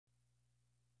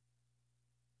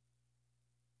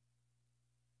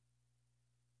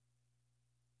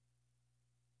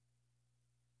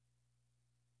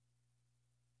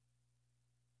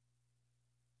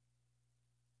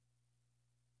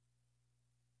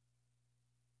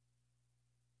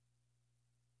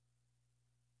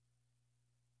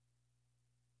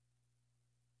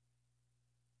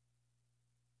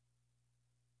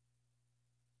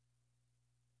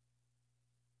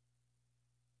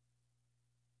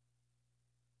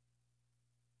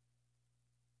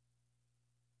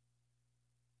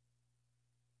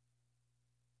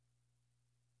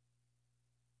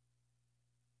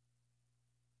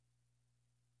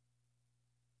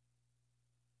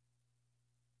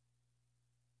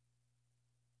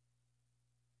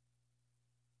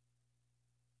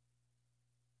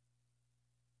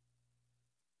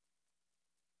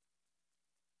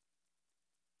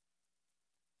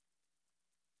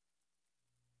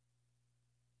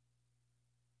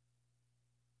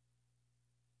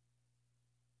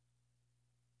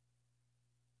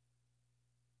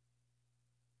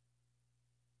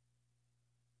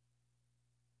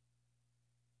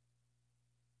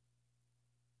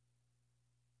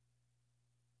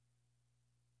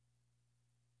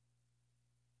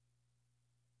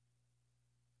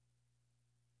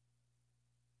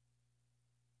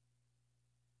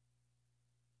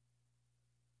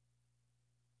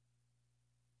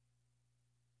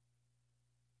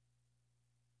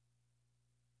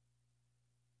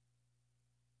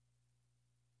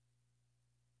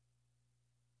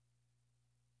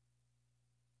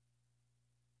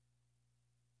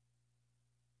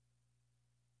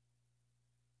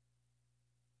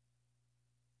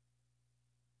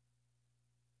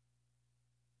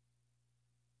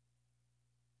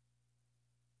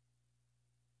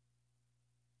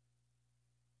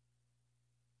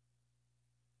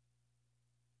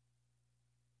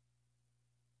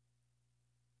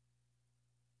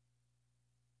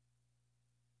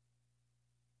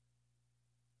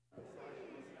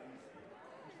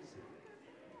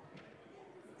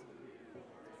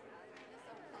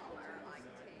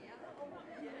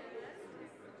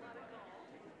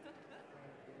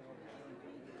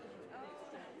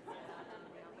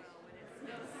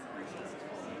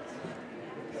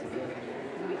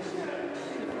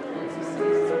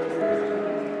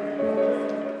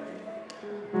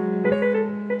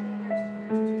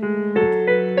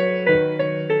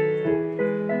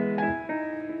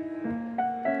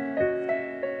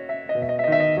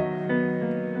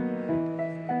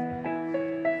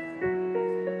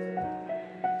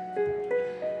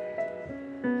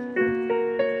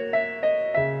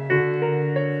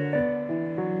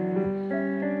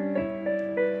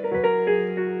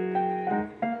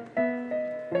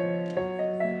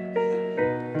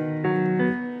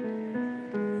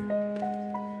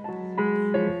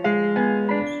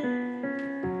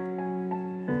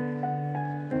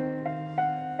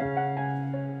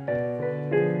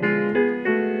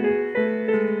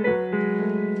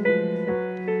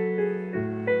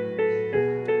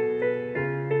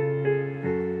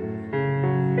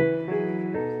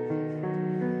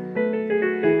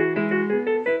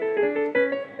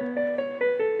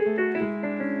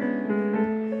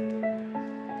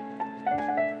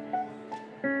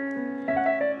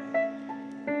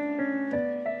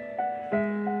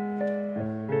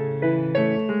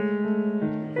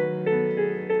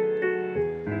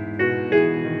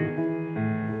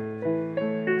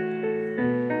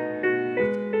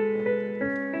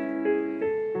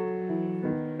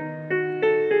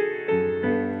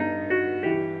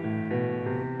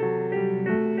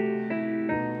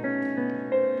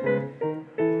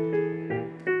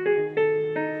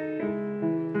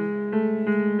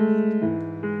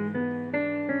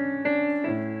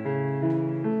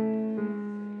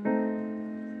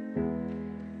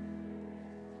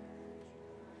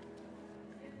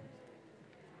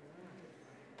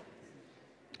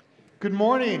Good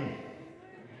morning.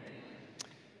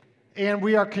 And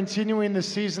we are continuing the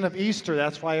season of Easter.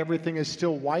 That's why everything is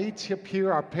still white up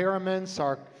here. Our paraments,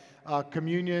 our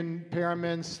communion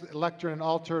paraments, lectern and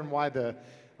altar, and why the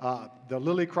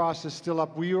lily cross is still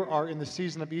up. We are in the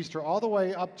season of Easter all the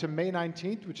way up to May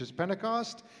 19th, which is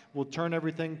Pentecost. We'll turn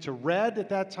everything to red at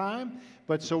that time,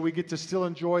 but so we get to still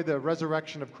enjoy the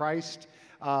resurrection of Christ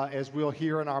as we'll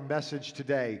hear in our message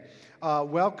today.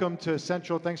 Welcome to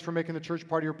Central. Thanks for making the church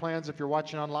part of your plans. If you're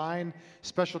watching online,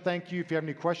 special thank you. If you have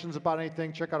any questions about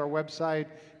anything, check out our website,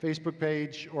 Facebook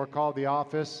page, or call the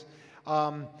office.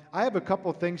 I have a couple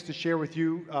of things to share with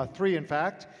you, three in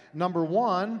fact. Number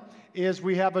one is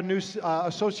we have a new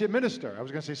associate minister. I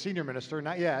was going to say senior minister,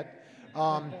 not yet.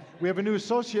 We have a new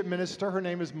associate minister. Her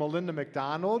name is Melinda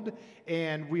McDonald,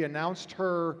 and we announced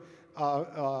her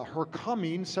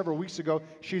coming several weeks ago.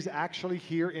 She's actually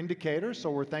here in Decatur,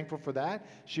 so we're thankful for that.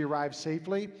 She arrived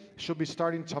safely. She'll be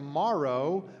starting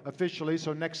tomorrow officially,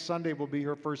 so next Sunday will be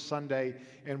her first Sunday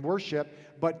in worship.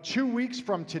 But 2 weeks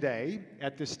from today,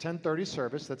 at this 10:30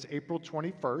 service, that's April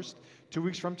 21st, 2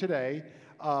 weeks from today,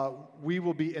 we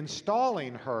will be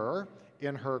installing her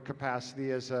in her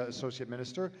capacity as an associate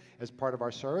minister as part of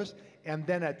our service. And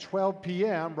then at 12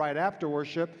 p.m., right after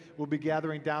worship, we'll be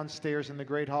gathering downstairs in the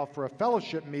Great Hall for a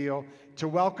fellowship meal to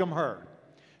welcome her.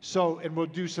 So, and we'll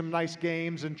do some nice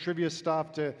games and trivia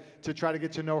stuff to try to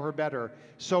get to know her better.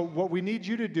 So what we need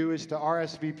you to do is to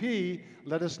RSVP,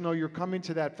 let us know you're coming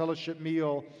to that fellowship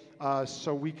meal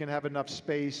so we can have enough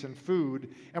space and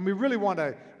food. And we really want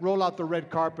to roll out the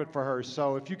red carpet for her.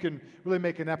 So if you can really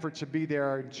make an effort to be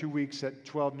there in 2 weeks at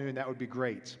 12 noon, that would be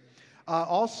great.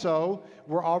 Also,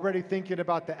 we're already thinking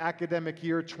about the academic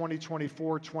year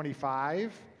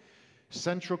 2024-25.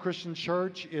 Central Christian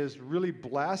Church is really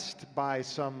blessed by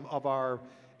some of our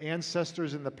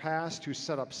ancestors in the past who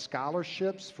set up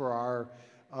scholarships for our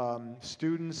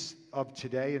students of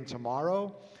today and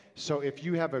tomorrow. So if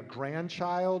you have a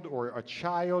grandchild or a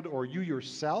child or you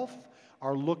yourself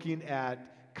are looking at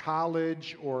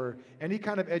college or any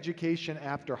kind of education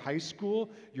after high school,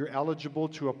 you're eligible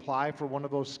to apply for one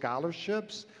of those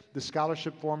scholarships. The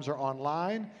scholarship forms are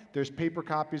online. There's paper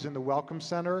copies in the Welcome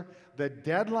Center. The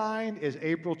deadline is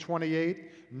April 28th.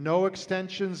 No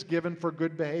extensions given for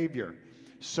good behavior.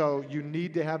 So you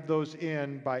need to have those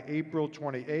in by April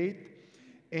 28th.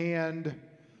 And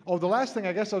the last thing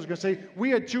I guess I was going to say,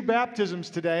 we had 2 baptisms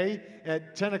today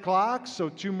at 10 o'clock, so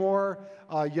 2 more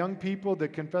young people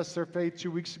that confessed their faith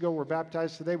 2 weeks ago were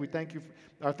baptized today. We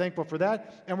are thankful for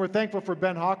that, and we're thankful for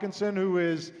Ben Hawkinson, who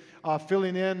is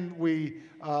filling in. We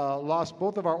lost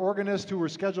both of our organists who were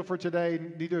scheduled for today.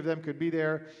 Neither of them could be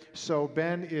there, so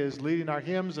Ben is leading our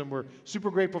hymns, and we're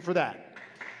super grateful for that.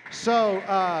 So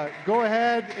go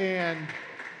ahead and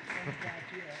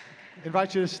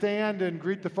invite you to stand and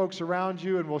greet the folks around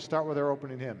you, and we'll start with our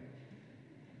opening hymn.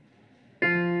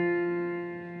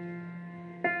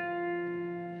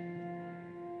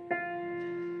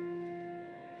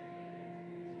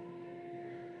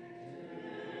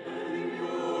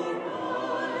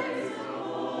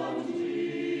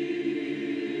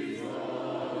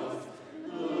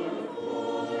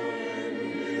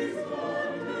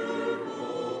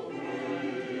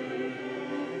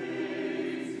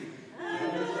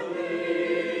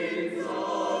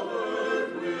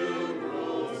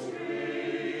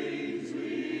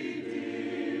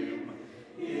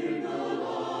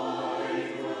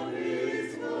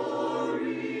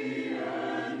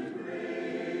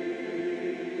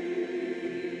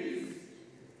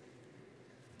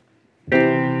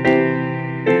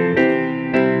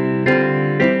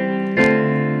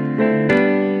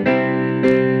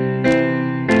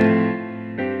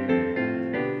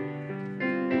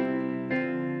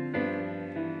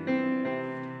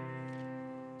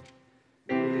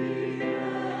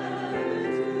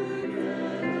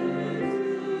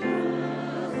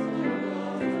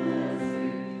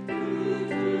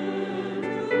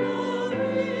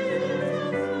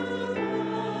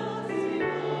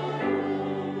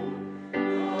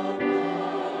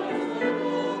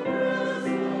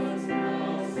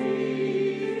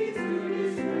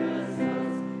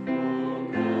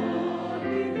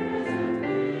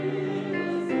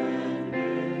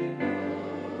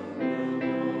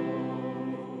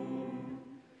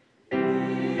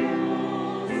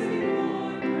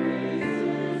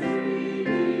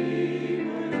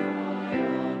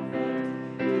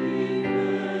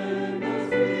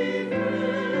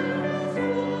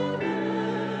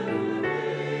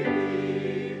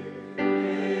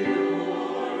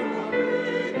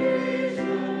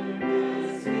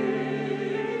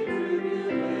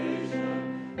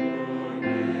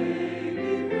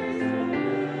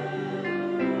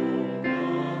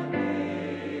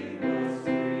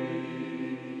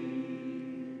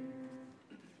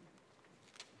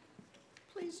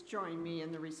 Please join me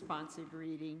in the responsive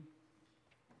reading.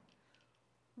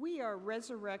 We are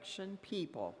resurrection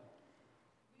people.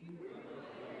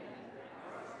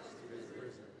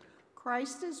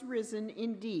 Christ is risen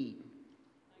indeed.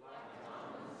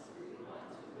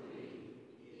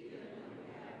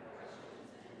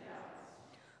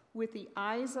 With the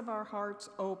eyes of our hearts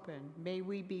open, may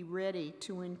we be ready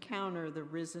to encounter the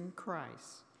risen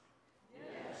Christ.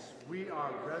 Yes, we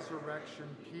are resurrection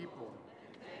people,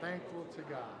 thankful to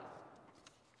God.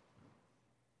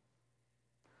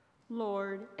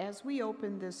 Lord, as we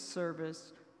open this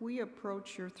service, we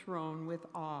approach your throne with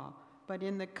awe, but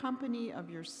in the company of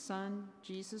your Son,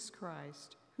 Jesus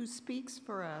Christ, who speaks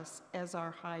for us as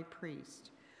our high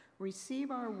priest. Receive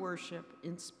our worship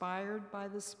inspired by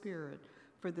the Spirit,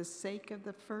 for the sake of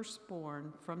the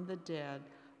firstborn from the dead,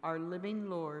 our living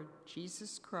Lord,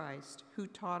 Jesus Christ, who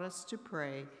taught us to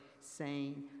pray,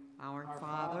 saying, Our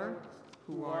Father,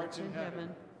 who art in heaven,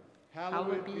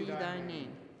 hallowed be thy name.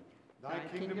 Thy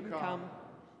kingdom come,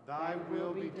 thy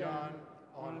will be done,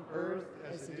 on earth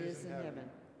as it is in heaven.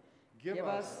 Give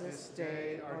us this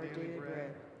day our daily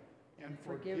bread, and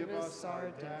forgive us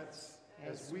our debts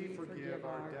as we forgive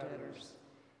our debtors.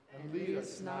 And lead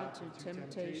us not to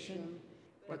temptation,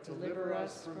 but deliver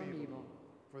us from evil.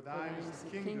 For thine is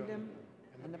the kingdom,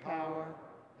 and the power,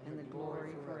 and the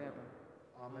glory forever.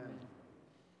 Amen.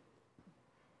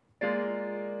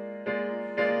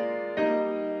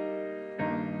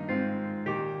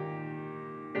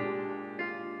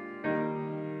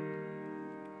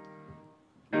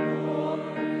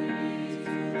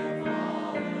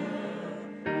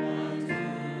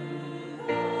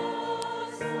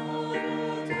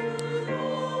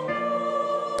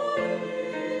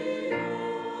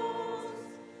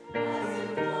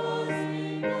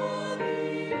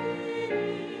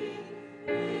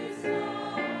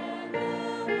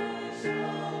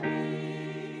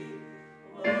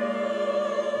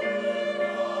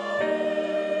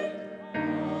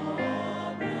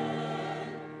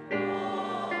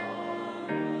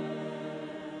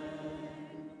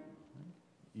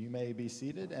 Be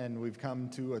seated, and we've come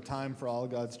to a time for all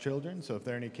God's children. So if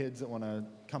there are any kids that want to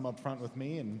come up front with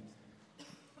me and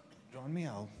join me,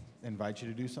 I'll invite you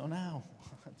to do so now.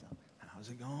 How's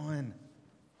it going?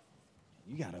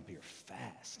 You got up here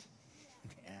fast.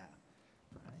 Yeah.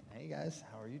 All right. Hey guys,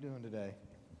 how are you doing today?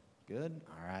 Good?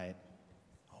 All right.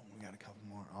 Oh, we got a couple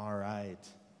more. All right.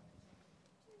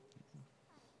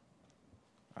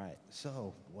 All right.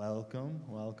 So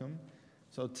welcome.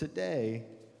 So today,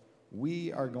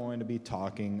 we are going to be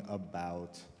talking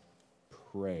about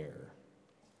prayer.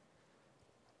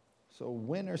 So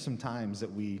when are some times that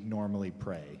we normally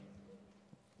pray?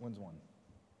 When's one?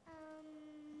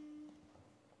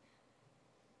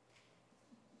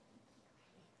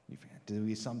 Do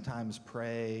we sometimes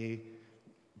pray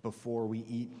before we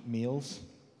eat meals?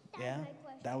 Yeah?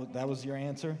 That was your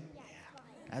answer? Yeah.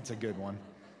 That's a good one.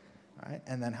 All right.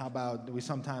 And then how about, do we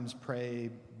sometimes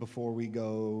pray before we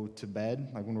go to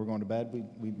bed? Like when we're going to bed,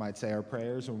 we might say our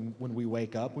prayers, or when we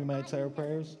wake up, we might say our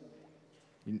prayers?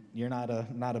 You're not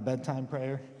a bedtime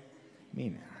prayer? I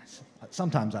mean,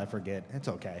 sometimes I forget. It's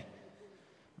okay.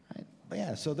 All right. But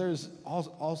yeah, so there's all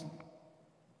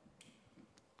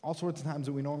sorts of times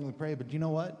that we normally pray, but you know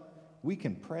what? We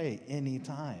can pray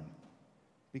anytime.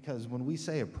 Because when we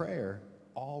say a prayer,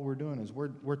 all we're doing is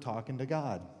we're talking to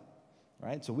God.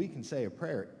 Right? So we can say a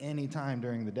prayer anytime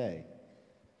during the day.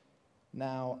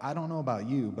 Now, I don't know about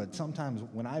you, but sometimes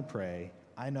when I pray,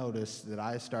 I notice that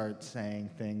I start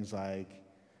saying things like,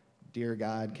 Dear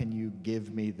God, can you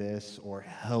give me this, or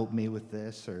help me with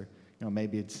this, or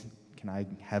maybe it's, can I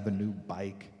have a new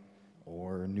bike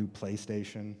or a new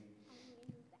PlayStation?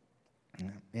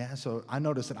 Yeah, so I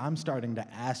notice that I'm starting to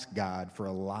ask God for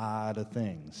a lot of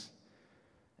things.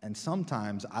 And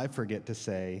sometimes I forget to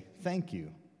say thank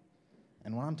you.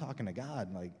 And when I'm talking to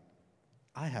God, like,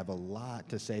 I have a lot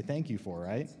to say thank you for,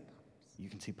 right? You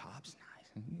can see Pops.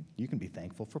 Nice. You can be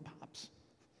thankful for Pops.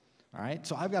 All right?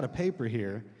 So I've got a paper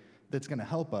here that's going to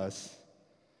help us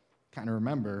kind of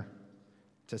remember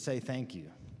to say thank you.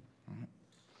 All right?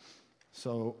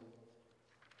 So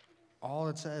all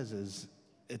it says is,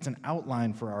 it's an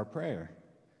outline for our prayer.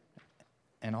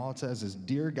 And all it says is,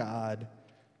 Dear God,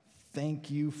 thank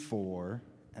you for,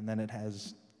 and then it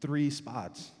has 3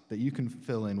 spots that you can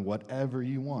fill in whatever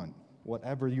you want,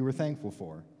 whatever you were thankful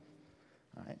for.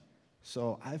 All right?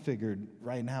 So I figured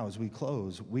right now as we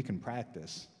close, we can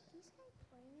practice.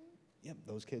 Yep,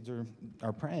 those kids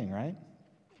are praying, right?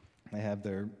 They have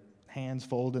their hands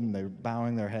folded and they're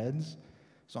bowing their heads.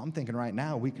 So I'm thinking right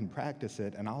now we can practice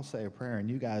it, and I'll say a prayer and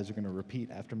you guys are going to repeat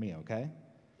after me, okay?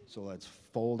 So let's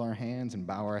fold our hands and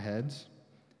bow our heads.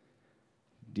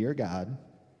 Dear God,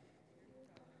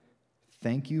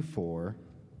 thank you for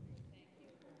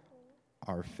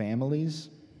our families,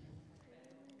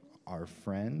 our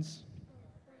friends,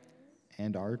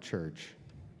 and our church.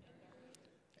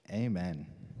 Amen.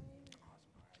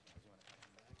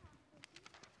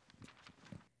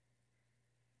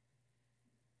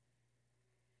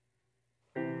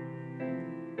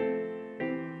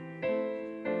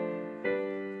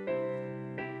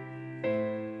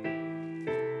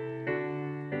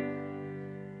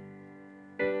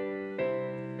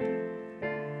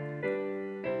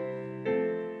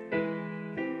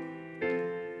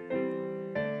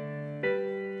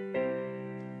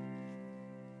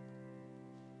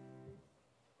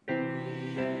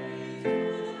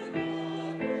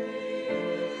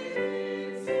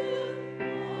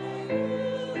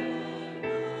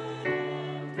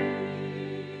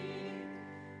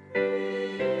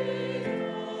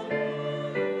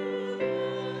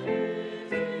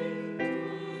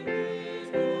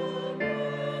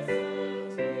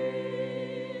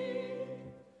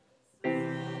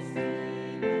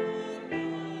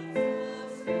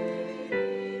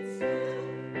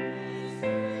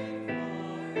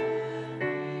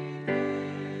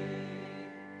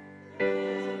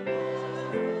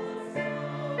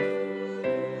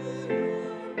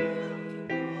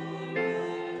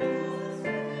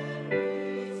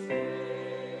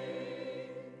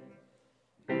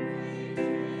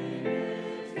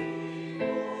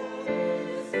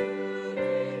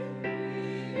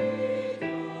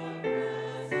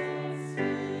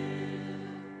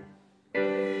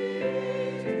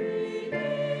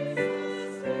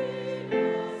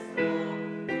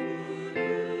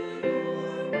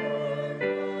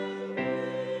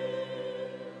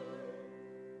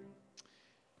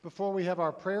 Before we have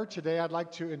our prayer today, I'd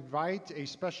like to invite a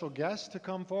special guest to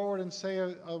come forward and say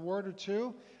a word or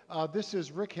two. This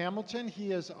is Rick Hamilton.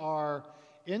 He is our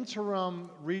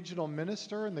interim regional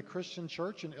minister in the Christian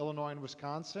Church in Illinois and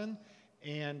Wisconsin,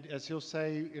 and as he'll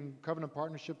say, in covenant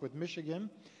partnership with Michigan.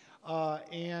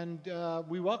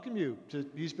 We welcome you.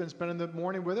 He's been spending the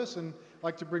morning with us and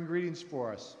like to bring greetings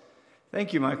for us.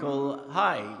 Thank you, Michael.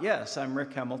 Hi, yes, I'm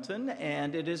Rick Hamilton,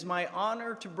 and it is my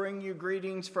honor to bring you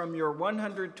greetings from your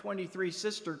 123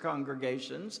 sister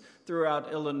congregations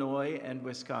throughout Illinois and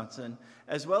Wisconsin,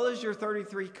 as well as your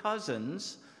 33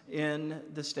 cousins in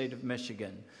the state of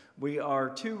Michigan. We are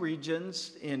two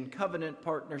regions in covenant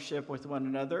partnership with one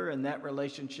another, and that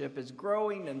relationship is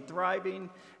growing and thriving,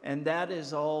 and that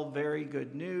is all very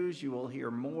good news. You will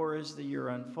hear more as the year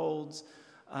unfolds.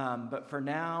 But for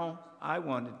now, I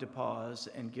wanted to pause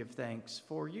and give thanks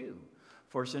for you,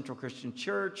 for Central Christian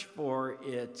Church, for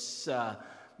its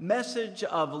message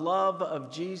of love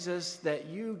of Jesus that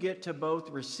you get to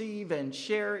both receive and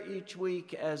share each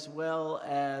week, as well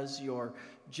as your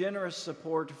generous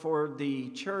support for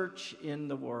the church in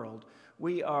the world.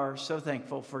 We are so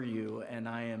thankful for you, and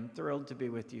I am thrilled to be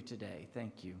with you today.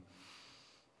 Thank you.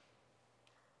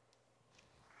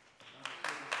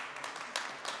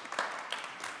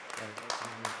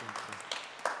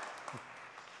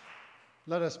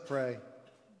 Let us pray.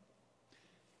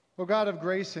 O God of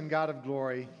grace and God of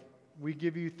glory, we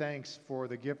give you thanks for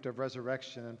the gift of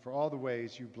resurrection and for all the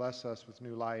ways you bless us with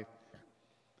new life,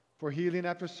 for healing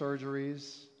after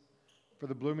surgeries, for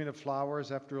the blooming of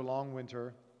flowers after a long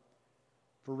winter,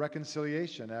 for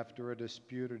reconciliation after a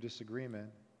dispute or disagreement.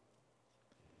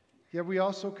 Yet we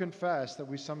also confess that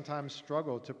we sometimes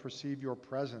struggle to perceive your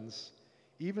presence,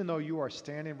 even though you are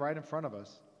standing right in front of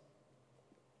us.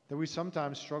 That we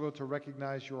sometimes struggle to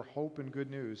recognize your hope and good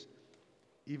news,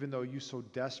 even though you so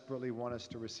desperately want us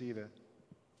to receive it.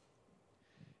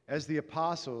 As the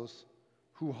apostles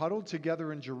who huddled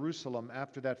together in Jerusalem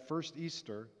after that first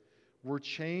Easter were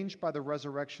changed by the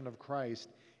resurrection of Christ,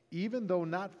 even though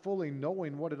not fully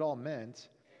knowing what it all meant,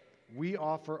 we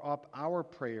offer up our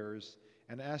prayers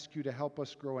and ask you to help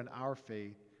us grow in our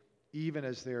faith, even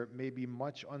as there may be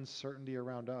much uncertainty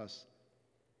around us.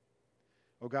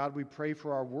 Oh God, we pray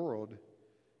for our world,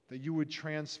 that you would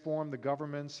transform the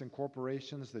governments and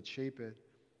corporations that shape it,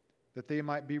 that they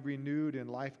might be renewed in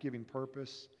life-giving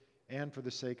purpose and for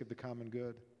the sake of the common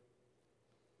good.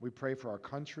 We pray for our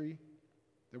country,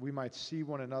 that we might see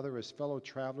one another as fellow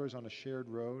travelers on a shared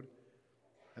road,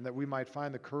 and that we might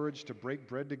find the courage to break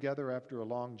bread together after a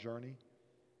long journey.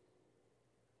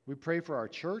 We pray for our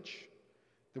church,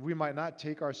 that we might not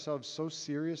take ourselves so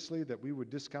seriously that we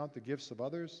would discount the gifts of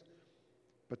others,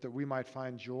 but that we might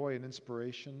find joy and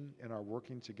inspiration in our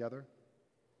working together.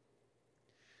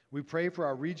 We pray for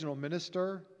our regional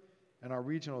minister and our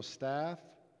regional staff,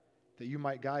 that you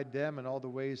might guide them in all the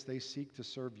ways they seek to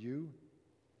serve you.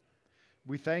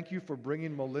 We thank you for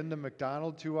bringing Melinda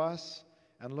McDonald to us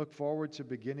and look forward to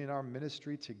beginning our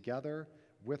ministry together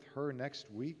with her next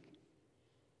week.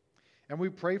 And we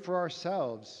pray for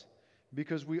ourselves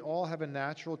because we all have a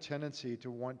natural tendency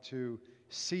to want to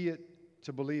see it,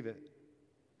 to believe it.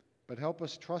 But help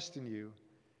us trust in you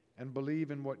and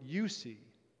believe in what you see,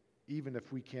 even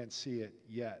if we can't see it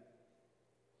yet.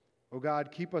 Oh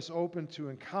God, keep us open to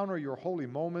encounter your holy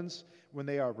moments when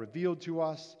they are revealed to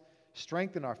us.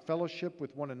 Strengthen our fellowship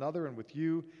with one another and with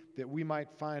you, that we might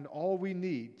find all we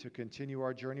need to continue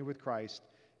our journey with Christ,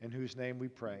 in whose name we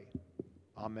pray.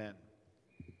 Amen.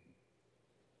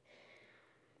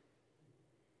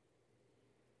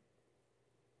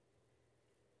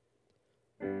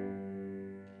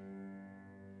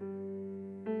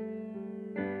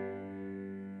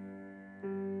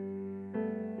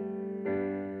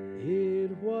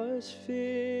 It was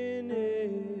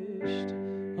finished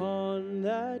on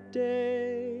that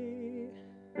day.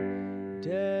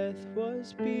 Death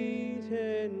was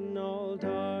beaten, all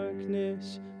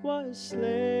darkness was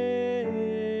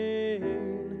slain.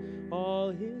 All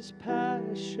his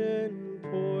passion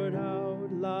poured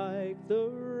out like the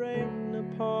rain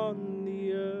upon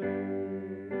the earth.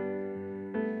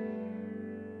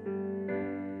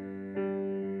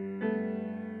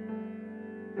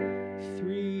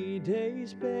 3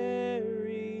 days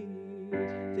buried,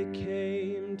 they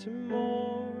came to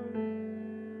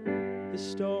mourn. The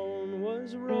stone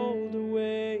was rolled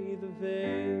away, the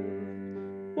veil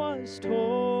was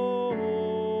torn.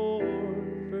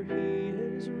 For he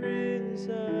has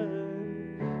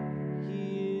risen,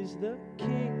 he is the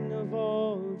King of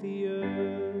all the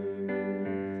earth.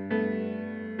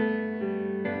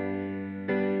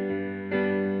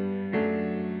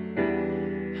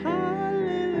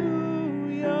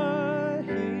 Hallelujah,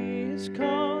 he has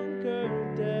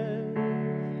conquered death.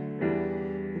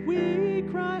 We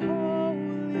cry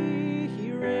holy,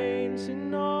 he reigns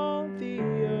in all the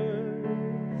earth.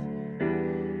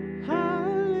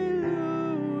 Hallelujah,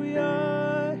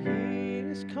 he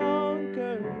has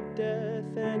conquered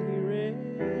death and he reigns.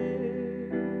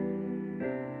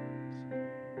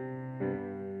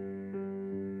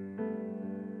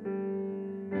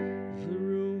 The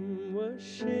room was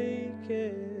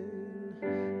shaken,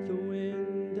 the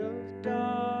wind of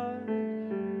God,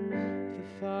 the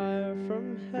fire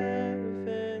from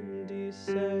heaven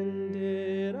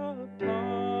descended upon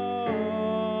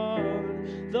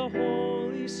the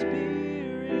Holy Spirit,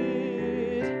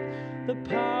 the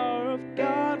power of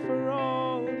God for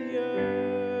all the earth.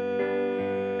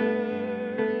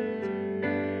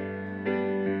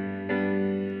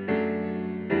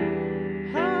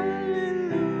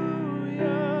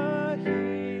 Hallelujah,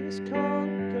 he has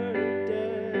conquered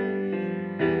death.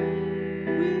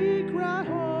 We cry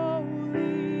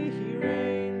holy, he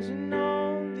reigns in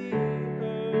all the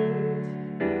earth.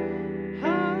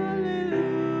 Hallelujah,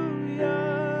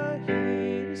 he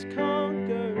has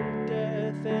conquered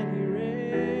death and he reigns.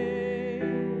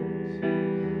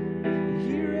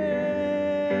 He reigns.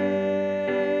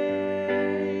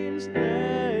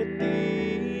 Let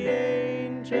the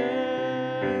angels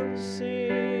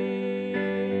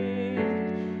sing.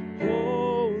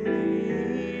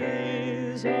 Holy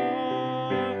is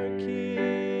our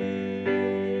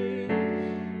King.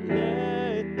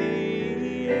 Let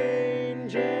the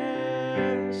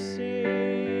angels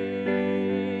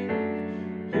sing.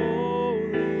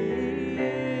 Holy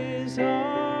is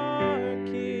our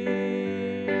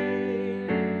King.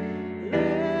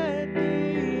 Let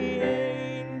the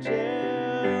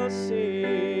angels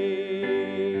sing.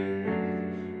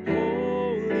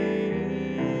 Holy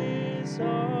is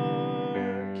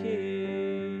our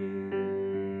King.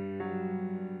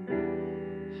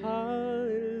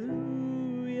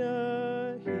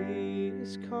 Hallelujah, he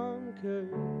has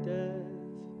conquered death.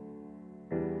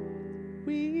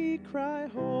 We cry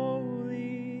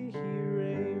holy, he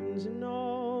reigns in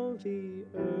all the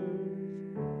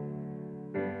earth.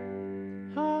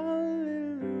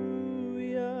 Hallelujah,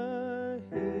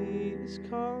 he has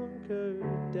conquered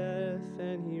death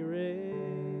and he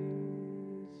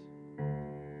reigns.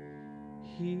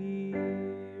 He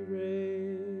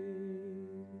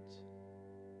reigns.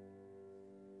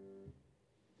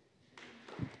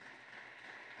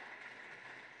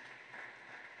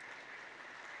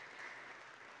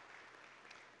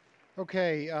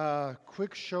 Okay,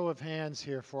 quick show of hands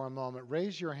here for a moment.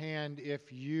 Raise your hand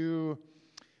if you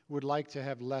would like to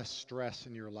have less stress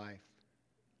in your life.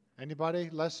 Anybody?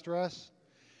 Less stress?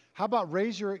 How about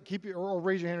raise your hand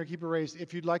or keep it raised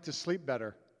if you'd like to sleep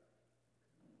better?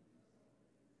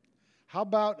 How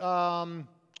about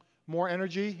more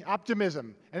energy?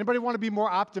 Optimism. Anybody want to be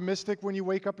more optimistic when you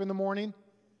wake up in the morning?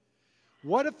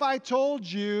 What if I told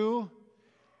you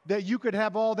that you could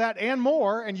have all that and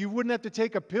more, and you wouldn't have to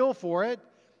take a pill for it,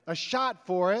 a shot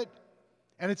for it,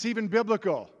 and it's even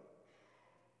biblical?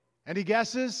 Any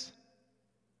guesses?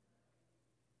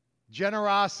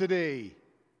 Generosity.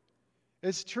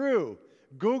 It's true.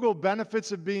 Google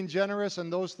benefits of being generous,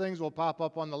 and those things will pop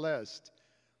up on the list.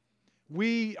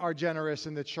 We are generous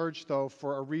in the church, though,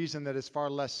 for a reason that is far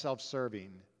less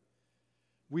self-serving.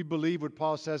 We believe what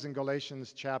Paul says in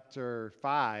Galatians chapter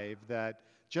 5, that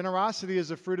generosity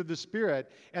is a fruit of the Spirit,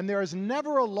 and there is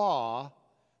never a law.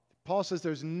 Paul says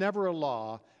there's never a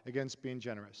law against being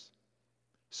generous.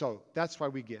 So that's why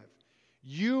we give.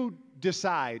 You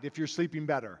decide if you're sleeping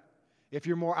better, if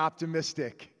you're more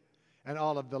optimistic, and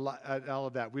all of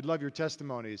that. We'd love your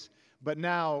testimonies. But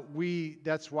now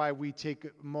that's why we take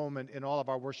a moment in all of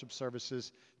our worship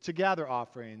services to gather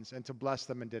offerings and to bless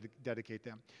them and dedicate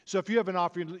them. So if you have an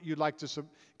offering you'd like to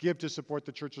give to support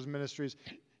the church's ministries,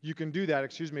 you can do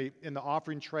that, in the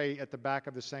offering tray at the back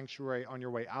of the sanctuary on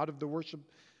your way out of the worship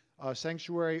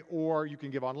sanctuary, or you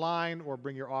can give online or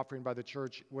bring your offering by the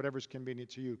church, whatever's convenient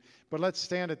to you. But let's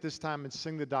stand at this time and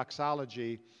sing the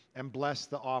doxology and bless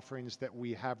the offerings that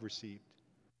we have received.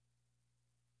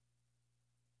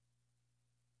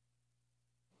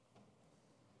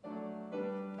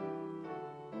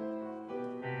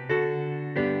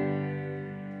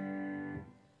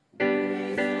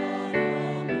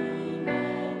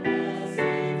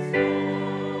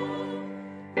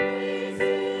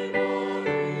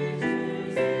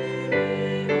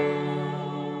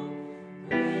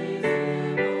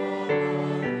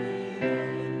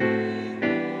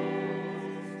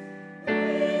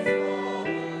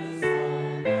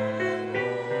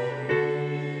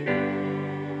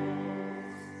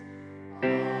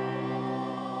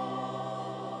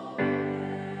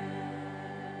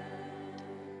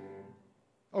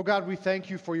 Oh God, we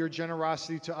thank you for your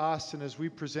generosity to us, and as we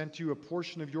present to you a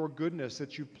portion of your goodness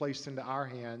that you've placed into our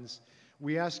hands,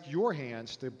 we ask your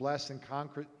hands to bless and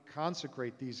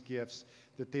consecrate these gifts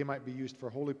that they might be used for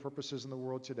holy purposes in the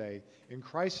world today. In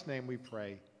Christ's name we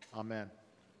pray. Amen.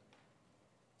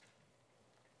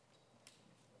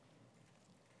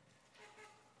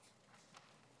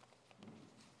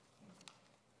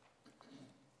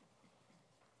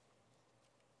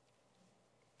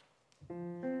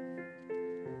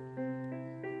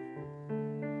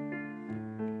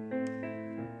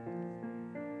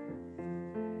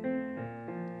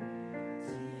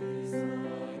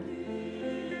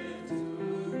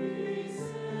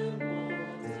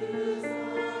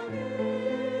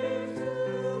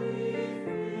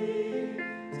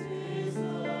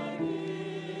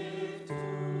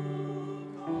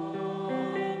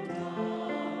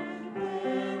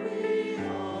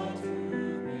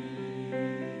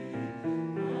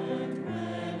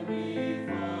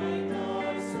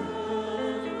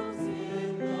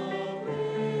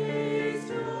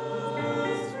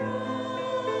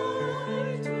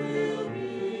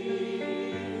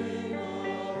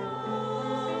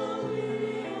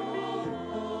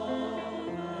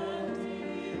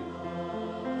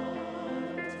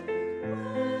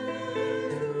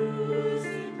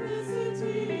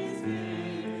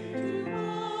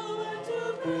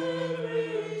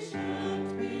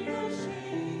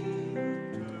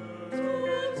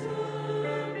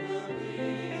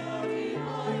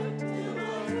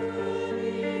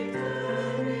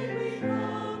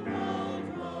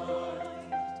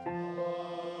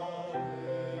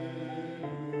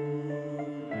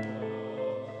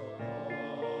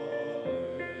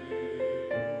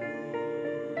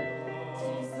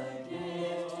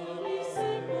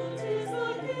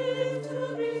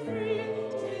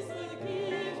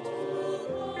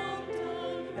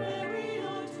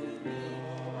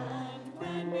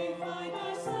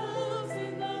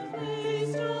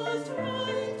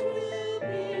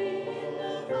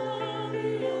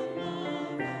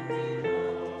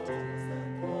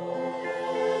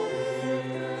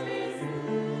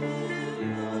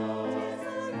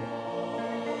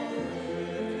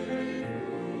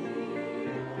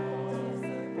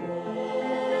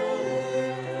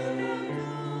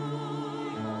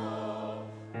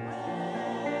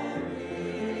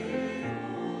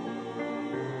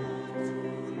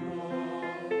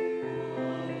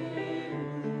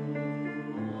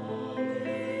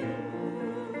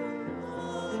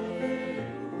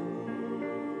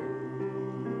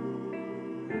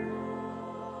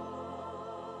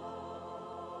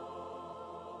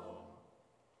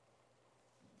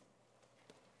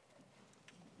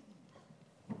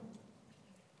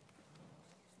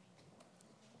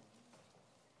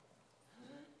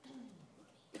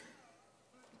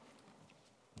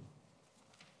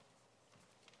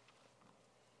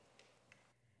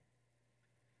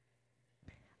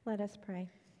 Let us pray.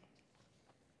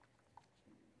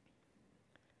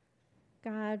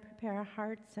 God, prepare our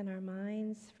hearts and our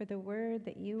minds for the word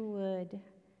that you would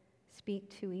speak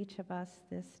to each of us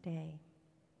this day.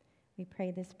 We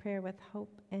pray this prayer with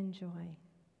hope and joy.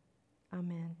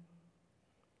 Amen.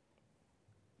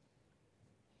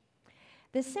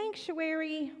 The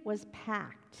sanctuary was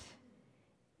packed.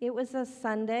 It was a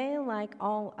Sunday like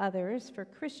all others for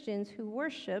Christians who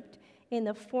worshiped in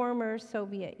the former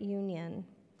Soviet Union.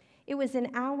 It was an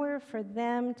hour for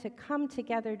them to come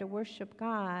together to worship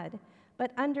God,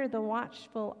 but under the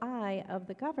watchful eye of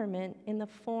the government in the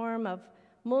form of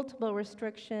multiple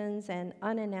restrictions and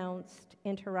unannounced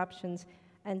interruptions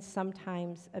and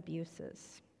sometimes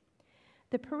abuses.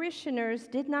 The parishioners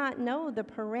did not know the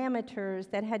parameters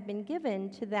that had been given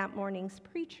to that morning's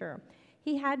preacher.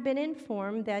 He had been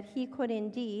informed that he could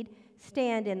indeed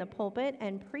stand in the pulpit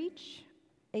and preach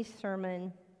a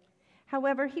sermon.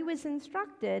 However, he was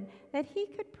instructed that he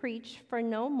could preach for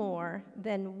no more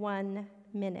than 1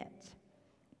 minute.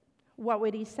 What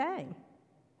would he say?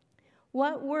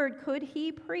 What word could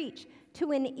he preach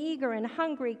to an eager and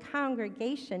hungry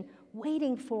congregation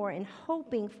waiting for and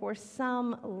hoping for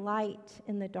some light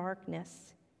in the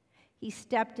darkness? He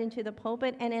stepped into the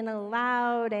pulpit and in a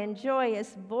loud and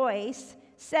joyous voice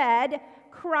said,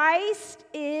 "Christ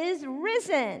is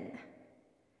risen."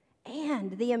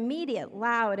 And the immediate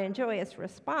loud and joyous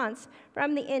response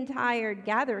from the entire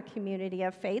gathered community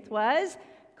of faith was,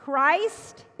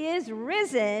 "Christ is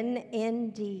risen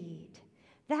indeed."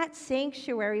 That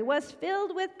sanctuary was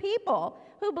filled with people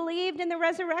who believed in the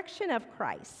resurrection of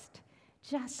Christ,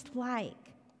 just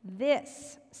like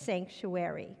this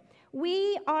sanctuary.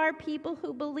 We are people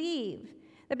who believe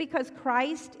that because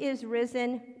Christ is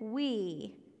risen,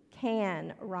 we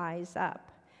can rise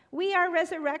up. We are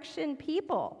resurrection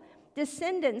people,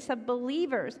 descendants of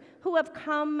believers who have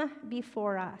come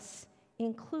before us,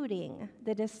 including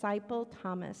the disciple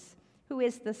Thomas, who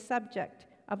is the subject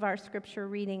of our scripture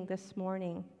reading this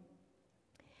morning.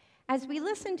 As we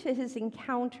listen to his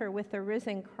encounter with the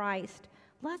risen Christ,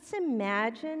 let's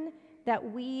imagine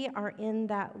that we are in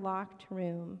that locked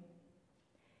room.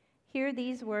 Hear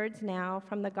these words now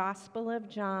from the Gospel of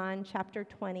John, chapter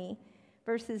 20,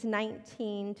 verses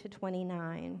 19 to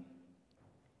 29.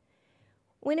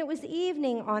 When it was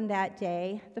evening on that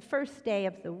day, the first day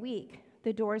of the week,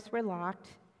 the doors were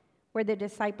locked where the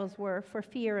disciples were for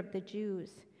fear of the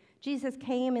Jews. Jesus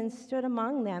came and stood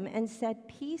among them and said,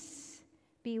 "Peace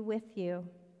be with you."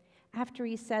 After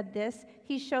he said this,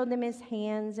 he showed them his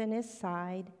hands and his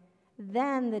side.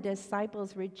 Then the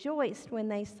disciples rejoiced when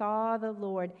they saw the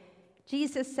Lord.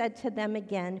 Jesus said to them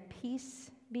again,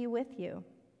 "Peace be with you.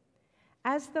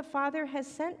 As the Father has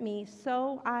sent me,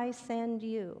 so I send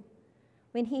you."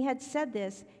 When he had said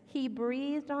this, he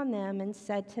breathed on them and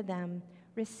said to them,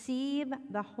 "Receive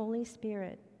the Holy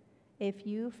Spirit. If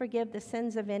you forgive the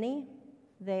sins of any,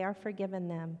 they are forgiven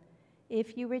them.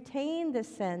 If you retain the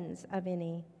sins of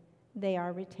any, they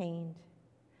are retained."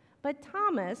 But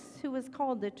Thomas, who was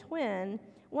called the twin,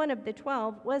 one of the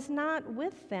 12, was not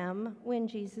with them when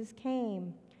Jesus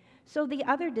came. So the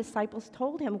other disciples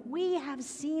told him, "We have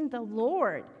seen the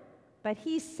Lord." But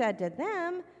he said to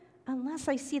them, "Unless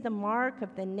I see the mark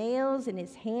of the nails in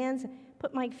his hands,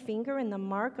 put my finger in the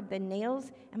mark of the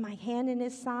nails and my hand in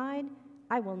his side,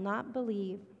 I will not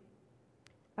believe."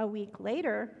 A week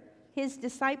later, his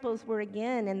disciples were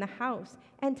again in the house,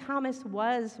 and Thomas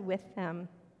was with them.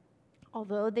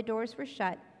 Although the doors were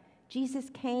shut, Jesus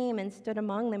came and stood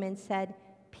among them and said,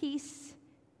 "Peace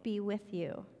be with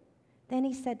you." Then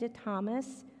he said to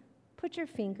Thomas, "Put your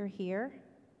finger here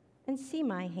and see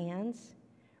my hands.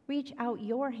 Reach out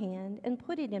your hand and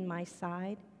put it in my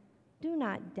side. Do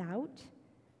not doubt,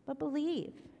 but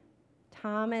believe."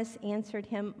 Thomas answered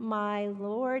him, "My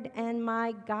Lord and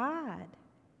my God."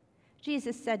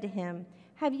 Jesus said to him,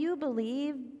 "Have you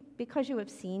believed because you have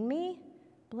seen me?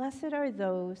 Blessed are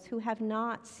those who have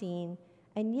not seen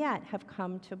and yet have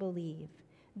come to believe."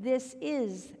 This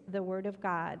is the word of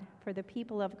God for the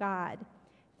people of God.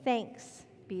 Thanks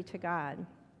be to God.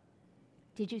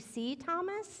 Did you see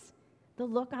Thomas? The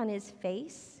look on his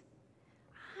face?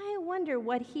 I wonder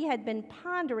what he had been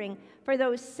pondering for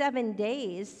those 7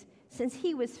 days since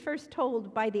he was first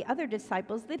told by the other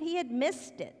disciples that he had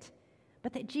missed it,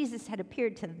 but that Jesus had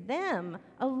appeared to them,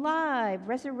 alive,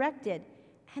 resurrected,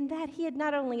 and that he had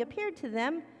not only appeared to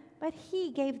them, but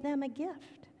he gave them a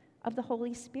gift of the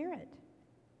Holy Spirit.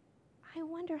 I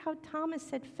wonder how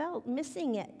Thomas had felt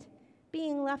missing it,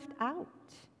 being left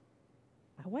out.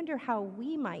 I wonder how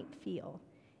we might feel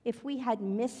if we had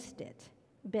missed it,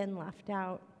 been left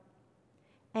out.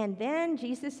 And then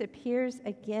Jesus appears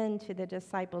again to the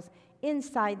disciples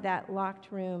inside that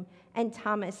locked room, and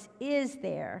Thomas is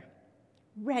there,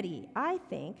 ready, I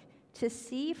think, to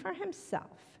see for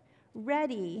himself,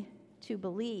 ready to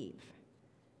believe.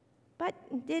 But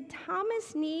did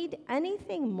Thomas need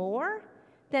anything more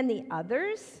than the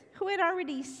others who had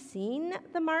already seen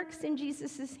the marks in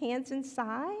Jesus' hands and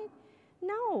side?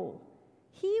 No,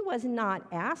 he was not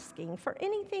asking for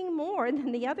anything more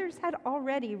than the others had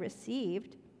already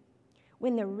received.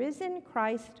 When the risen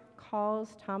Christ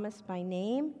calls Thomas by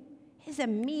name, his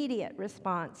immediate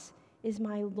response is,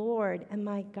 "My Lord and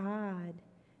my God."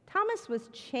 Thomas was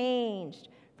changed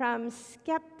from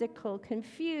skeptical,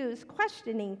 confused,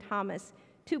 questioning Thomas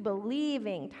to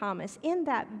believing Thomas in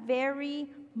that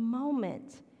very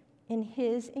moment in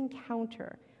his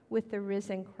encounter with the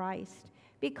risen Christ.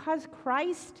 Because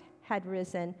Christ had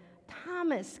risen,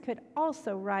 Thomas could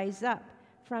also rise up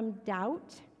from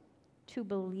doubt to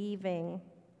believing.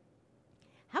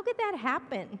 How could that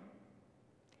happen?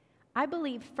 I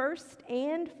believe first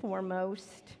and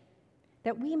foremost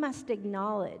that we must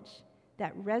acknowledge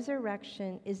that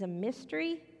resurrection is a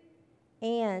mystery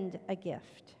and a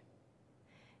gift.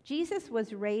 Jesus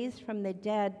was raised from the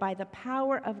dead by the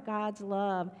power of God's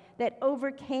love that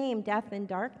overcame death and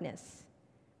darkness,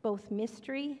 both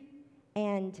mystery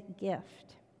and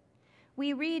gift.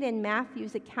 We read in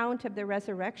Matthew's account of the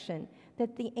resurrection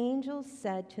that the angels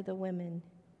said to the women,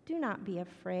 "Do not be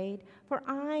afraid, for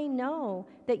I know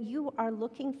that you are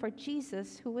looking for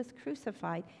Jesus who was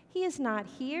crucified. He is not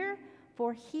here,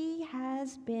 for he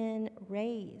has been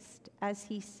raised, as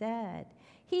he said.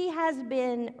 He has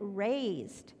been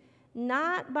raised,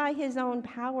 not by his own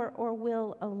power or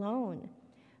will alone,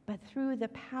 but through the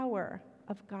power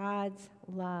of God's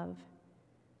love."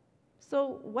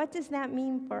 So what does that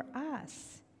mean for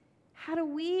us? How do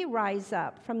we rise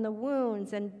up from the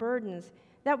wounds and burdens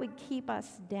that would keep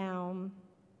us down?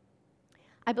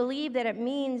 I believe that it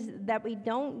means that we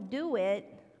don't do it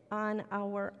on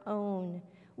our own.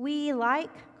 We,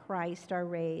 like Christ, are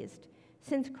raised.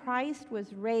 Since Christ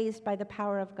was raised by the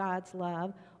power of God's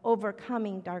love,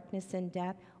 overcoming darkness and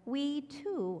death, we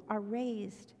too are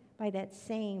raised by that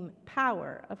same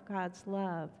power of God's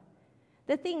love.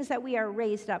 The things that we are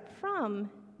raised up from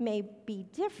may be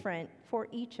different for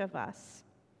each of us.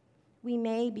 We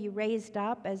may be raised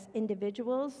up as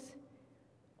individuals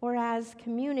or as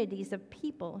communities of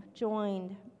people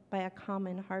joined by a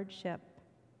common hardship.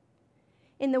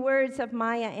 In the words of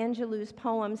Maya Angelou's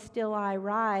poem, "Still I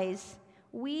Rise,"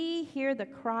 we hear the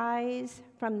cries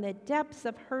from the depths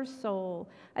of her soul,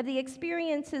 of the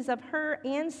experiences of her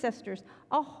ancestors,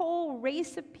 a whole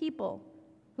race of people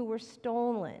who were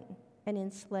stolen and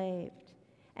enslaved.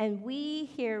 And we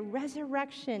hear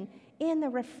resurrection in the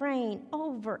refrain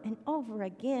over and over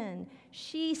again.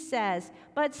 She says,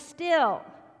 "But still,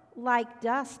 like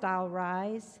dust I'll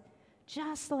rise,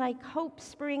 just like hope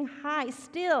spring high,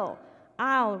 still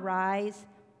I'll rise,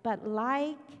 but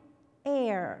like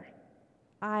air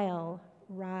I'll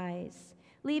rise.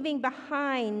 Leaving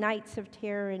behind nights of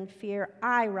terror and fear,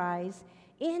 I rise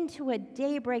into a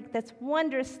daybreak that's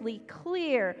wondrously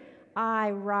clear.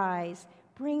 I rise,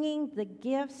 bringing the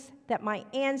gifts that my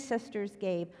ancestors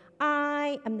gave.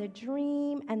 I am the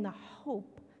dream and the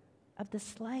hope of the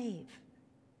slave.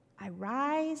 I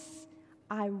rise,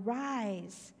 I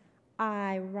rise,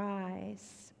 I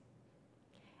rise."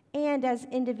 And as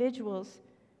individuals,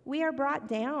 we are brought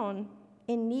down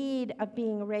in need of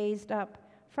being raised up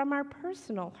from our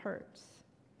personal hurts.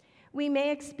 We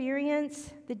may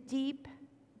experience the deep,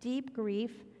 deep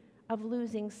grief of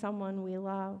losing someone we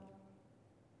love,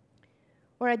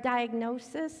 or a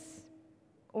diagnosis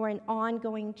or an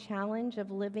ongoing challenge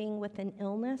of living with an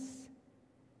illness,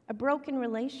 a broken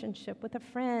relationship with a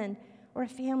friend or a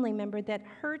family member that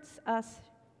hurts us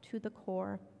to the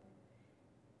core,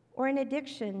 or an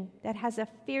addiction that has a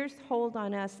fierce hold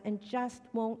on us and just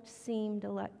won't seem to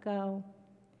let go.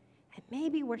 And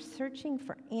maybe we're searching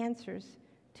for answers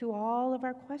to all of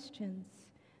our questions.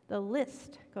 The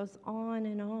list goes on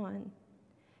and on.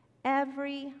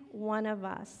 Every one of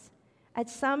us, at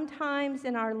some times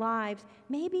in our lives,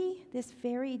 maybe this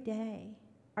very day,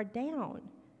 are down.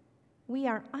 We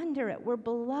are under it. We're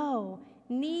below,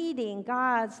 needing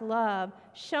God's love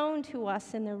shown to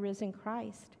us in the risen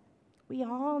Christ. We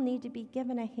all need to be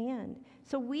given a hand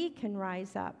so we can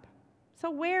rise up. So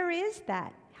where is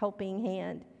that helping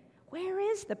hand? Where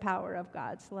is the power of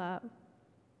God's love?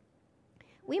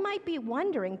 We might be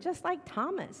wondering, just like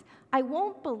Thomas, I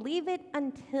won't believe it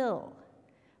until.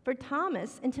 For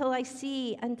Thomas, until I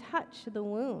see and touch the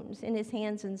wounds in his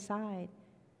hands and side.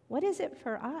 What is it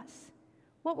for us?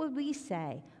 What would we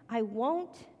say? I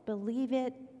won't believe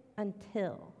it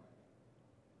until.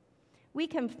 We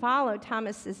can follow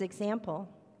Thomas's example.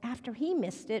 After he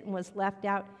missed it and was left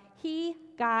out, he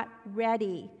got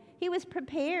ready. He was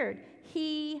prepared.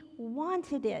 He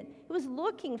wanted it. He was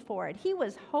looking for it. He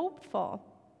was hopeful.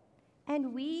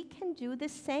 And we can do the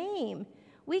same.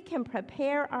 We can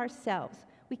prepare ourselves.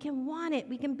 We can want it.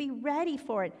 We can be ready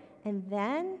for it. And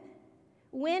then,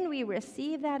 when we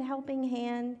receive that helping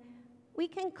hand, we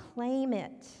can claim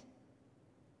it.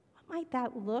 What might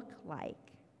that look like?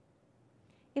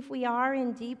 If we are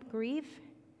in deep grief,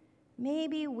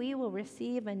 maybe we will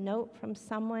receive a note from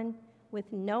someone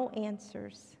with no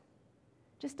answers,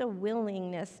 just a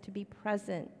willingness to be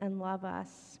present and love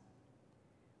us.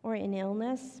 Or in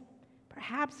illness,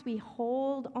 perhaps we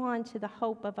hold on to the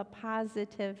hope of a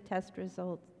positive test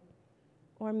result.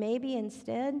 Or maybe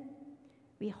instead,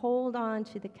 we hold on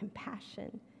to the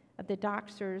compassion of the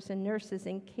doctors and nurses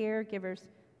and caregivers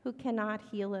who cannot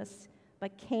heal us,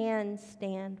 but can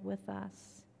stand with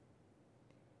us.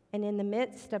 And in the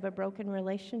midst of a broken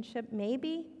relationship,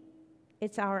 maybe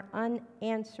it's our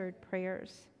unanswered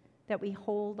prayers that we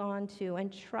hold on to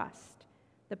and trust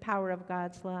the power of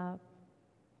God's love.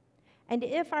 And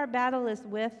if our battle is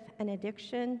with an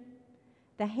addiction,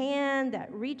 the hand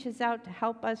that reaches out to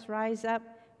help us rise up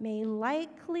may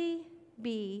likely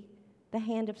be the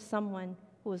hand of someone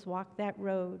who has walked that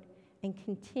road and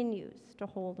continues to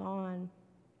hold on.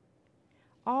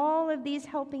 All of these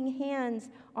helping hands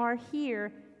are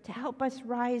here to help us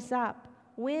rise up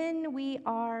when we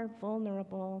are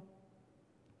vulnerable.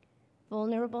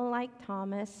 Vulnerable like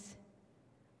Thomas,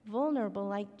 vulnerable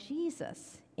like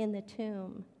Jesus in the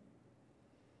tomb.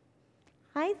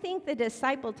 I think the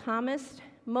disciple Thomas,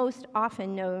 most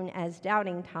often known as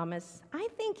Doubting Thomas, I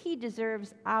think he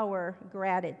deserves our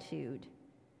gratitude.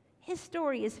 His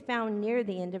story is found near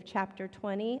the end of chapter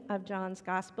 20 of John's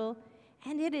Gospel,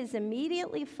 and it is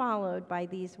immediately followed by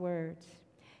these words.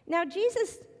 Now,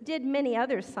 Jesus did many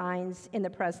other signs in the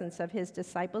presence of his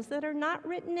disciples that are not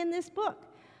written in this book,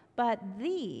 but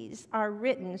these are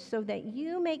written so that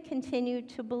you may continue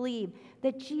to believe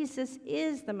that Jesus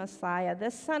is the Messiah, the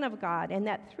Son of God, and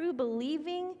that through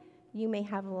believing, you may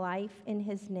have life in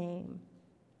his name.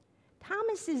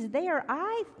 Thomas is there,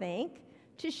 I think,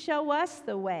 to show us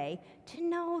the way, to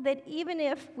know that even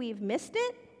if we've missed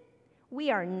it, we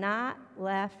are not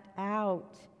left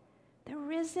out. The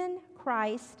risen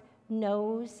Christ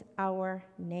knows our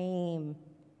name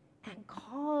and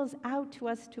calls out to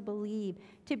us to believe,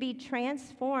 to be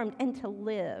transformed, and to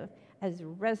live as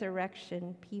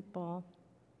resurrection people.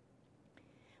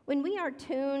 When we are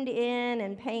tuned in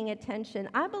and paying attention,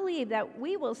 I believe that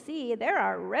we will see there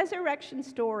are resurrection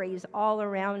stories all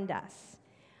around us.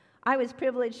 I was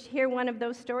privileged to hear one of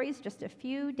those stories just a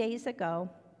few days ago.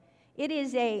 It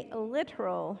is a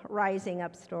literal rising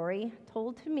up story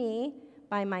told to me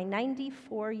by my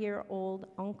 94-year-old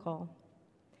uncle.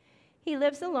 He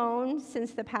lives alone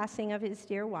since the passing of his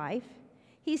dear wife.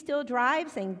 He still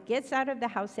drives and gets out of the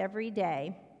house every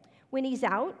day. When he's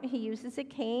out, he uses a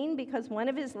cane because one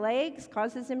of his legs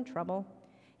causes him trouble.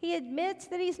 He admits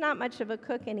that he's not much of a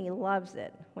cook, and he loves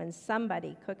it when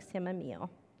somebody cooks him a meal.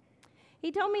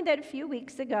 He told me that a few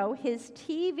weeks ago, his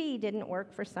TV didn't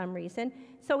work for some reason,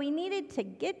 so he needed to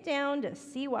get down to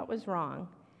see what was wrong.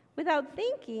 Without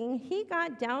thinking, he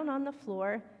got down on the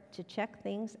floor to check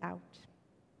things out.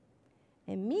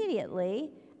 Immediately,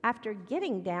 after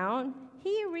getting down,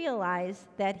 he realized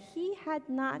that he had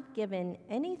not given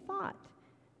any thought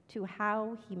to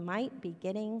how he might be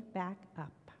getting back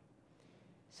up.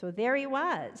 So there he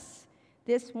was.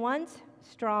 This once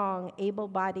strong,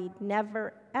 able-bodied,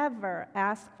 never, ever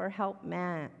asked for help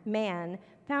man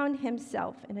found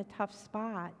himself in a tough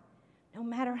spot. No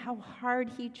matter how hard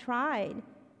he tried,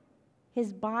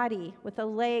 his body, with a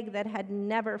leg that had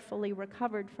never fully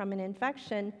recovered from an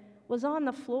infection, was on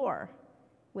the floor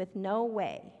with no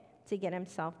way to get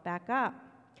himself back up.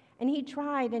 And he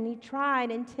tried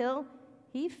until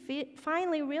he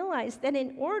finally realized that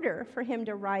in order for him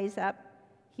to rise up,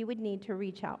 he would need to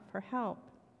reach out for help.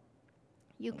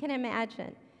 You can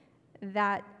imagine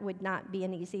that would not be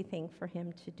an easy thing for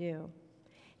him to do.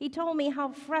 He told me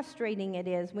how frustrating it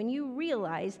is when you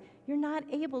realize you're not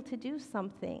able to do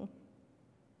something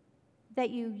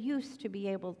that you used to be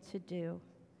able to do.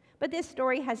 But this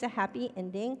story has a happy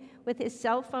ending. With his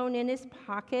cell phone in his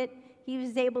pocket, he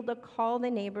was able to call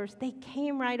the neighbors. They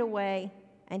came right away,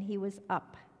 and he was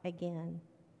up again.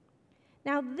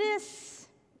 Now, this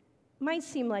might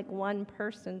seem like one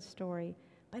person's story,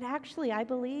 but actually, I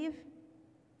believe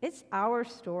it's our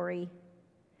story.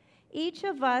 Each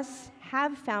of us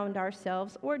have found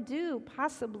ourselves, or do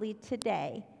possibly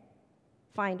today,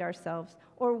 find ourselves,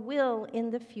 or will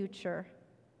in the future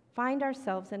find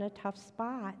ourselves in a tough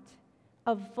spot,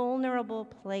 a vulnerable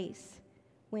place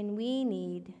when we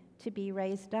need to be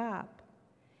raised up.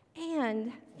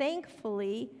 And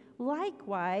thankfully,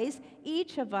 likewise,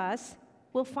 each of us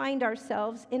will find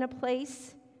ourselves in a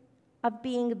place of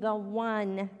being the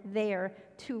one there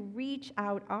to reach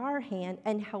out our hand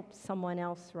and help someone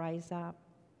else rise up.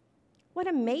 What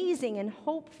amazing and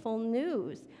hopeful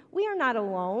news. We are not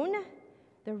alone.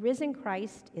 The risen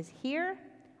Christ is here,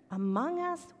 among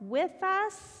us, with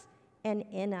us, and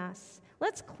in us.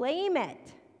 Let's claim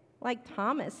it, like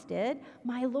Thomas did,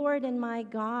 my Lord and my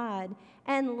God.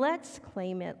 And let's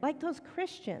claim it, like those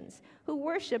Christians who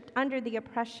worshiped under the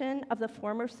oppression of the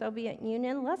former Soviet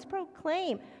Union. Let's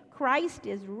proclaim, Christ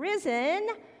is risen.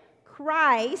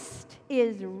 Christ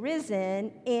is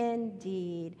risen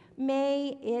indeed.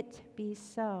 May it be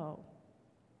so.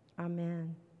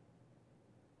 Amen.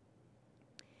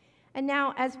 And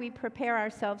now, as we prepare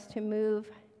ourselves to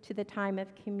move to the time of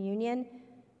communion,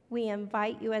 we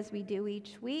invite you, as we do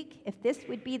each week, if this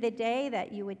would be the day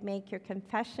that you would make your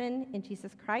confession in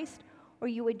Jesus Christ, or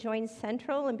you would join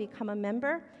Central and become a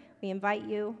member, we invite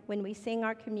you, when we sing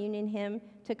our communion hymn,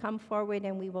 to come forward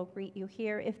and we will greet you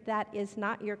here. If that is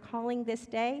not your calling this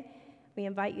day, we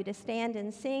invite you to stand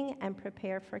and sing and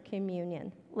prepare for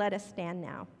communion. Let us stand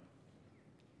now.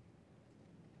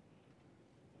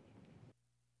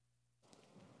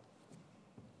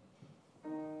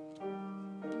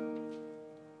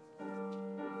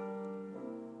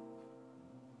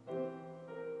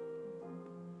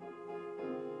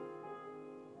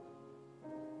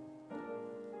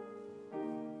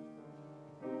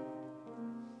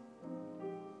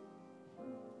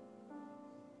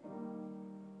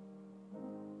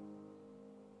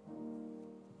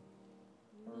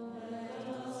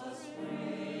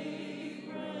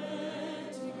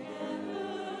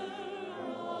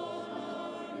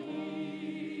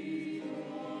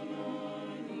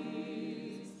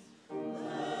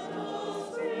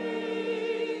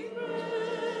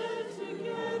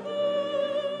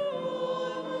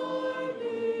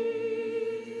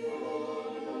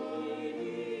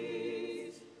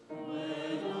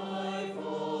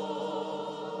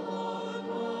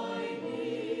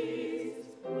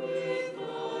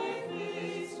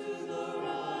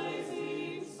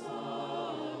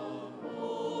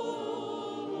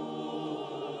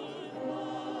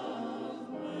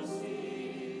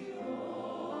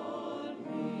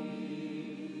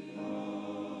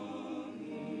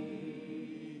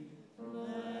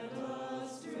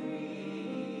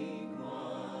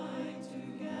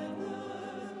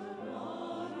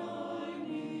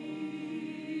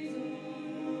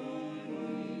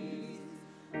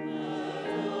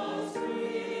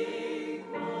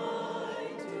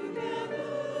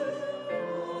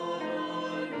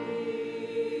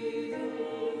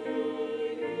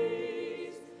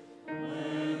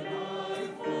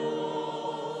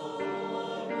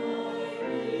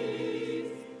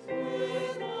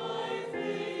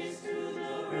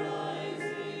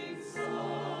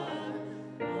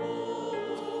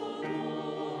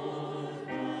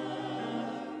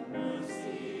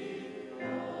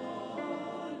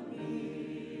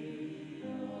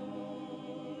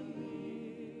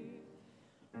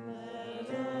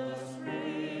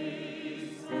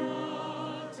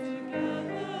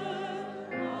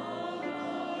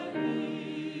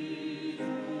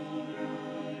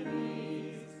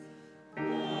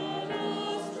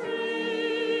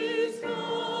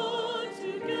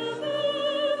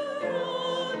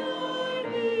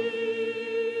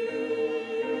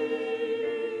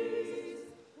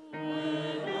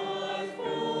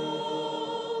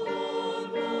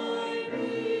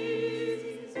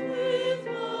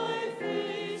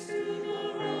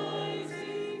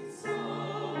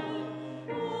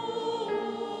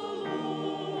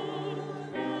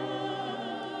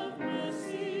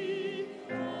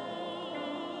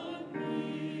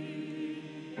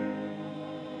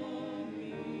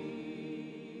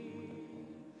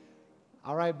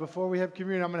 All right, before we have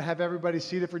communion, I'm going to have everybody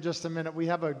seated for just a minute. We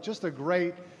have just a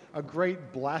great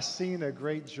blessing, a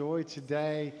great joy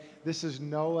today. This is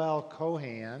Noelle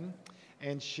Cohan,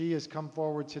 and she has come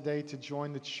forward today to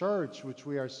join the church, which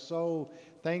we are so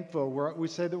thankful. We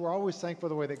say that we're always thankful for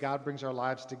the way that God brings our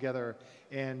lives together,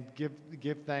 and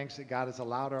give thanks that God has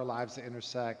allowed our lives to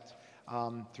intersect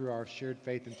through our shared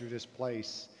faith and through this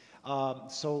place.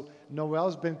 So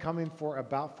Noelle's been coming for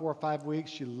about 4 or 5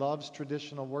 weeks. She loves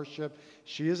traditional worship.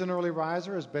 She is an early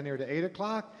riser, has been here to 8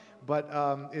 o'clock, but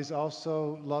is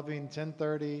also loving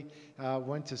 10:30.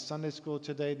 Went to Sunday school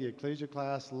today, the ecclesia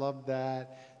class, loved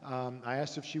that. I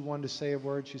asked if she wanted to say a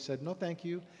word. She said, no, thank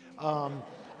you.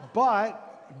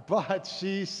 But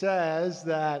she says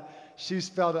that she's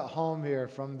felt at home here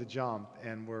from the jump,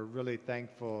 and we're really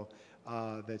thankful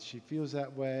that she feels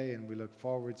that way, and we look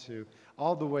forward to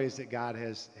all the ways that God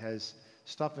has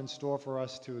stuff in store for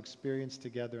us to experience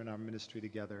together in our ministry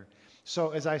together.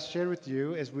 So as I shared with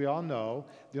you, as we all know,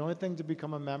 the only thing to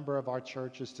become a member of our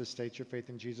church is to state your faith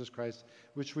in Jesus Christ,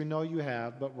 which we know you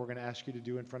have, but we're going to ask you to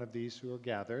do in front of these who are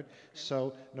gathered.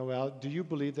 So, Noelle, do you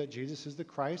believe that Jesus is the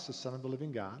Christ, the Son of the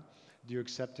living God? Do you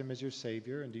accept him as your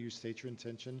Savior? And do you state your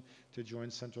intention to join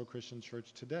Central Christian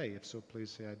Church today? If so, please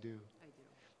say, I do.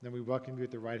 Then we welcome you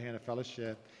at the right hand of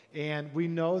fellowship. And we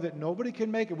know that nobody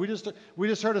can make it. We just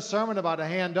heard a sermon about a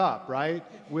hand up, right?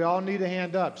 We all need a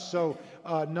hand up. So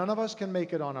none of us can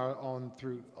make it on our own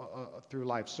through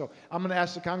life. So I'm going to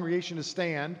ask the congregation to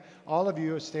stand. All of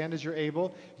you stand as you're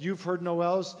able. You've heard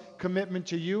Noelle's commitment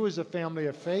to you as a family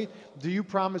of faith. Do you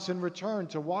promise in return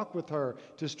to walk with her,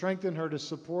 to strengthen her, to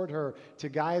support her, to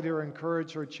guide her,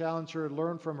 encourage her, challenge her,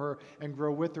 learn from her, and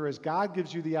grow with her as God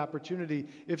gives you the opportunity?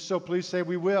 If so, please say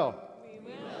we will. We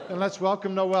will. And let's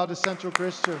welcome Noelle to Central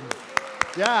Christian.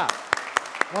 Yeah.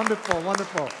 Wonderful,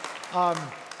 wonderful.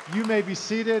 You may be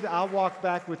seated. I'll walk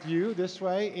back with you this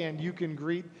way, and you can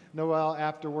greet Noelle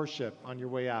after worship on your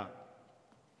way out.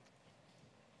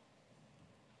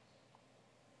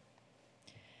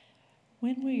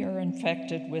 When we are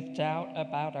infected with doubt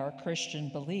about our Christian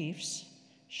beliefs,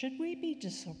 should we be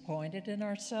disappointed in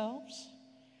ourselves?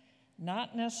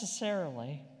 Not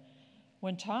necessarily.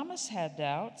 When Thomas had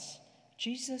doubts,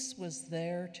 Jesus was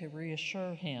there to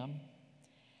reassure him.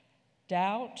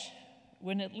 Doubt,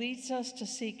 when it leads us to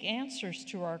seek answers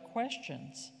to our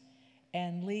questions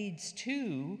and leads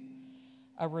to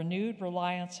a renewed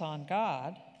reliance on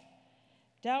God,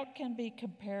 doubt can be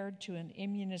compared to an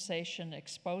immunization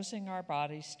exposing our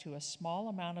bodies to a small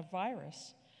amount of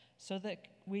virus so that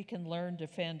we can learn to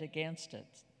defend against it.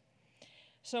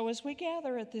 So as we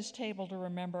gather at this table to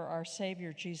remember our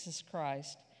Savior Jesus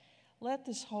Christ, let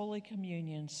this Holy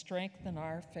Communion strengthen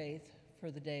our faith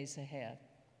for the days ahead.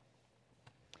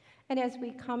 And as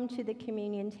we come to the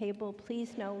communion table,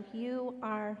 please know you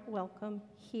are welcome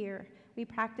here. We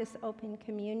practice open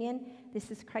communion. This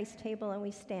is Christ's table, and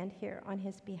we stand here on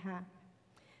his behalf.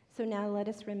 So now let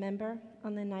us remember,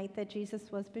 on the night that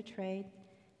Jesus was betrayed,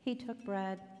 he took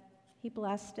bread, he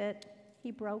blessed it,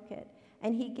 he broke it,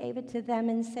 and he gave it to them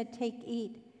and said, "Take,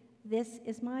 eat. This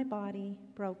is my body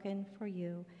broken for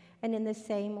you." And in the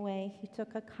same way, he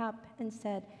took a cup and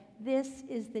said, "This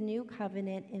is the new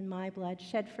covenant in my blood,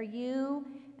 shed for you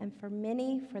and for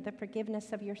many for the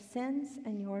forgiveness of your sins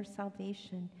and your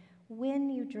salvation.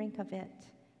 When you drink of it,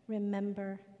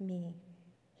 remember me."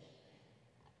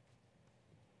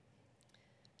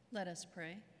 Let us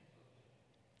pray.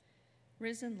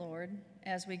 Risen Lord,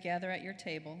 as we gather at your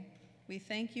table, we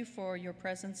thank you for your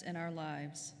presence in our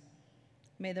lives.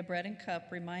 May the bread and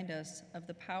cup remind us of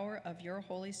the power of your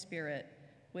Holy Spirit,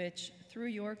 which, through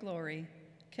your glory,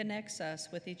 connects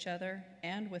us with each other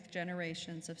and with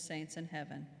generations of saints in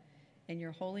heaven. In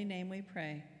your holy name we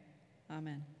pray.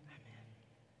 Amen.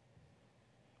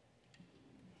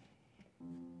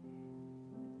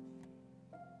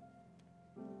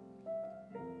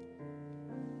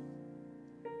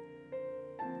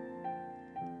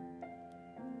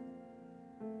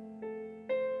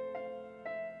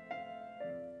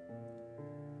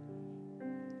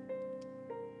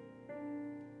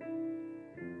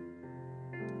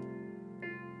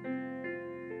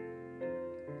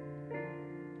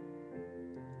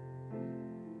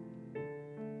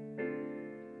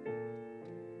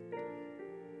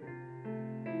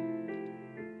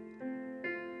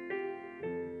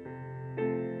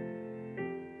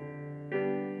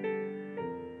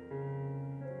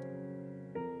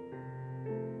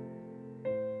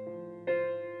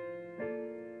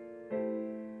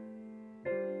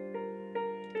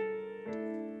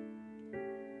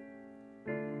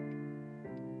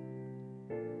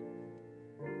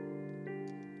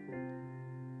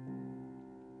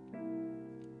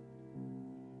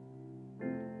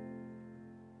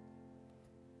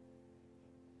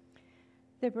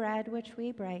 The bread which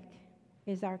we break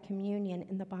is our communion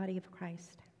in the body of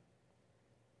Christ.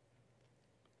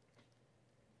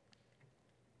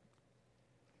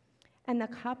 And the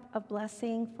cup of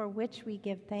blessing for which we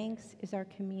give thanks is our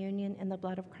communion in the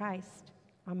blood of Christ.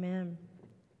 Amen.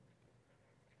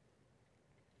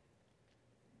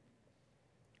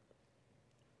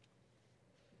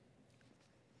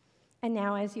 And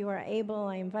now, as you are able,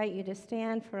 I invite you to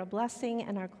stand for a blessing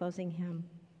and our closing hymn.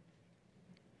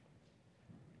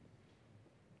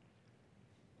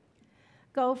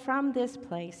 Go from this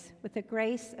place with the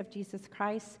grace of Jesus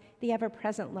Christ, the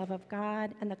ever-present love of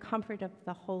God, and the comfort of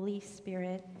the Holy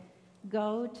Spirit.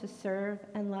 Go to serve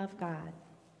and love God.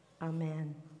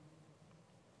 Amen.